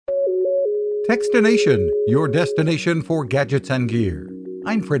Techstination, your destination for gadgets and gear.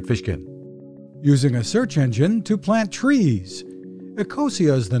 I'm Fred Fishkin. Using a search engine to plant trees.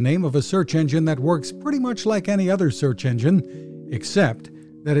 Ecosia is the name of a search engine that works pretty much like any other search engine, except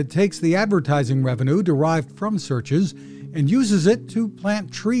that it takes the advertising revenue derived from searches and uses it to plant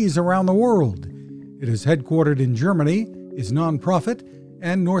trees around the world. It is headquartered in Germany, is nonprofit,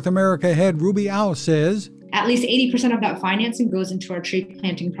 and North America head Ruby Au says, at least 80% of that financing goes into our tree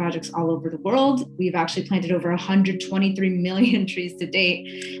planting projects all over the world. We've actually planted over 123 million trees to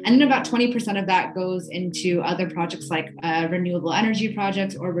date. And then about 20% of that goes into other projects like renewable energy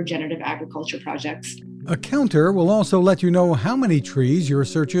projects or regenerative agriculture projects. A counter will also let you know how many trees your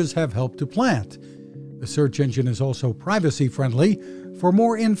searches have helped to plant. The search engine is also privacy friendly. For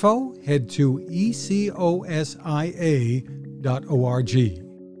more info, head to ecosia.org.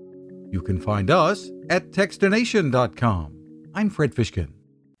 You can find us at Techstination.com. I'm Fred Fishkin.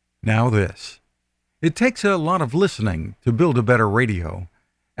 Now this. It takes a lot of listening to build a better radio,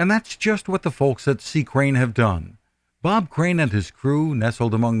 and that's just what the folks at C. Crane have done. Bob Crane and his crew,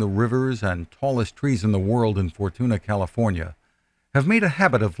 nestled among the rivers and tallest trees in the world in Fortuna, California, have made a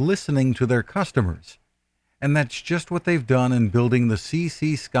habit of listening to their customers. And that's just what they've done in building the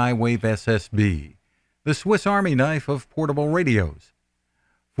CC Skywave SSB, the Swiss Army knife of portable radios.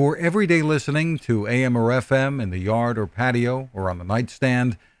 For everyday listening to AM or FM in the yard or patio or on the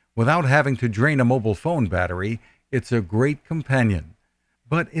nightstand without having to drain a mobile phone battery, it's a great companion.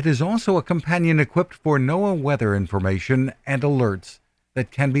 But it is also a companion equipped for NOAA weather information and alerts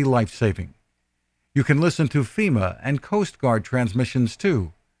that can be life-saving. You can listen to FEMA and Coast Guard transmissions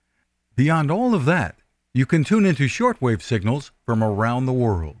too. Beyond all of that, you can tune into shortwave signals from around the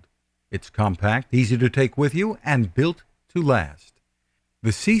world. It's compact, easy to take with you, and built to last. The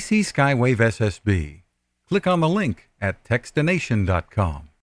CC Skywave SSB. Click on the link at Techstination.com.